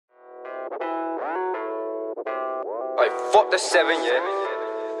Like, fuck the 7, yeah?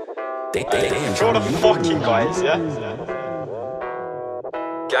 For the fucking guys, yeah?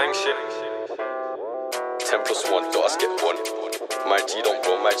 Gang shit. 10+1, don't skip one. My G don't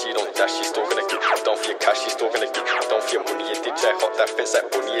roll, my G don't dash, she's still gonna get down for your cash, she's still gonna get down for your money. You did try hop that fence like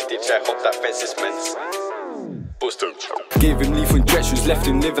bunny, you did try hop that fence, it's men's. Gave him lethal injections, left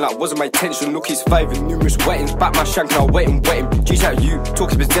him living like wasn't my intention. Look, he's 5 and numerous wettings. Back my shank and I wet him. G's out you,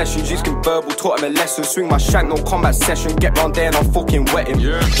 talking possessions, using verbal, taught him a lesson. Swing my shank, no combat session. Get round there and I'll fucking wet him.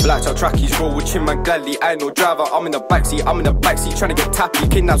 Blacked out trackies, roll with chin man gladly. I ain't no driver, I'm in the backseat, trying to get tappy.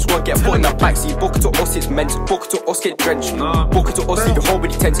 Kidnap squad, get put in the backseat. Book it to us, it's meant. Book it to us, get drenched. Book it to us, see the whole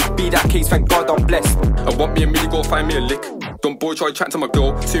really tends to be that case. Thank God I'm blessed. I want me a milli, go find me a lick. Don't boy try chat to my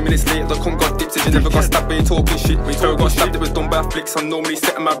girl. 2 minutes later, the cum got dipped. You never got stabbed, but you talking shit. We never got stabbed, it was done by a flicks. I'm normally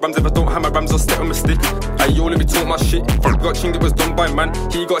setting my rams. If I don't have my rams, I'll set on my stick. I only be talk my shit. Got chinged, it was done by man.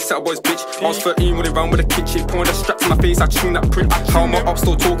 He got set up boy's bitch. I was 13 running around with a kitchen, pouring a strap to my face. I chinged that prick. How am I up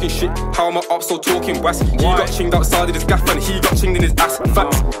still talking shit? How am I up still talking was? He got chinged outside of his gaff and he got chinged in his ass.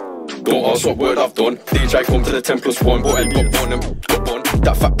 Facts. Don't ask what word I've done. DJ come to the 10+1, but I got one and got one.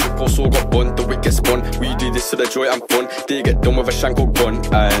 That fat prick also got bun. The wit gets spun. We do this for the joy and fun. They get done with a shank or gun,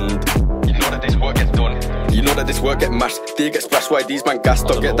 and you know that this work gets done. You know that this work get mashed. They get splashed. Why these man gassed?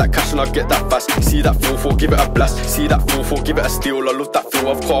 I'll get that cash and I'll get that fast. See that 4-4, give it a blast. See that 4-4, give it a steal. I love that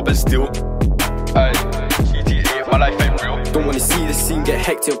flow of carbon steel. GTA, my life ain't real. Don't wanna see the scene get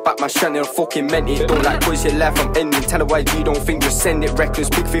hectic. Back my shank, they'll fucking meant it. Don't like boys, your life I'm ending. Tell her why you don't think just send it. Reckless,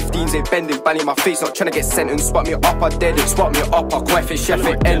 big 15s, they bending. Bang in my face, not trying to get sentenced. Spot me up, I dead it. Spot me up, I quite it. Chef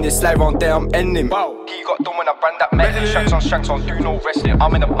it, end it. Slide round there, I'm ending. Wow, he got done when I ran that medley. Shanks on, do no wrestling.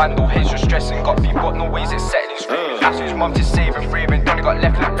 I'm in a band, no heads just stressing. Got feet, got no ways, it's settling. Screaming, Ashley's mum to save him. Freeman, Donny got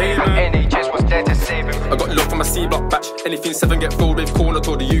left in the pavement. NHS was there to save him. I got love from my C-block batch. Anything 7 get filled with corner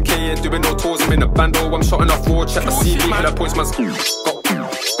to the UK. Ain't doing no tours, I'm in a band. Oh, I'm shotting off raw. Check my CV, and I points my school.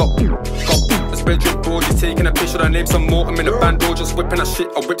 Got spread drink board, he's taking a picture, I name some more. I'm in a band, bro, just whipping that shit.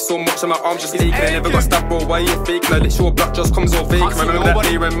 I whip so much, and my arms just aching. I never got stabbed, bro, why you faking? I literally blood just comes all fake. I remember that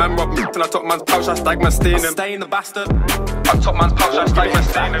day when man robbed me, till I top man's pouch, I stag man stain him. Stay in the bastard. I top man's pouch, I stag man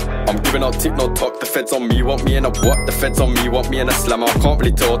stain him. I'm giving out tip, no talk. The feds on me, want me in a what? The feds on me, want me in a slammer. I can't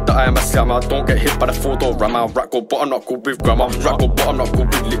really tell that I am a scammer. Don't get hit by the 4-door rammer. Rap go, but I'm not good with grammar. Rap go, but I'm not good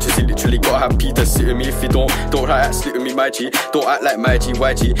with literacy. Literally gotta have Peter sit with me. If you don't try to slip with me, my G. Don't act like my G,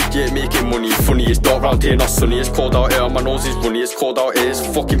 YG. Yeah, making money, funny. It's dark round here, not sunny. It's cold out here, my nose is runny. It's cold out here, it's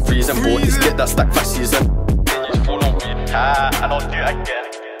fucking freezing. Boy, let's get that stack fast season. Then you fall on me, and I'll do it again.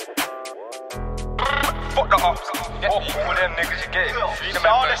 Fuck the ops. Get all them niggas you get. Feed them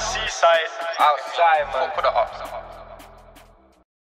on the seaside. Outside, man. Fuck the ops.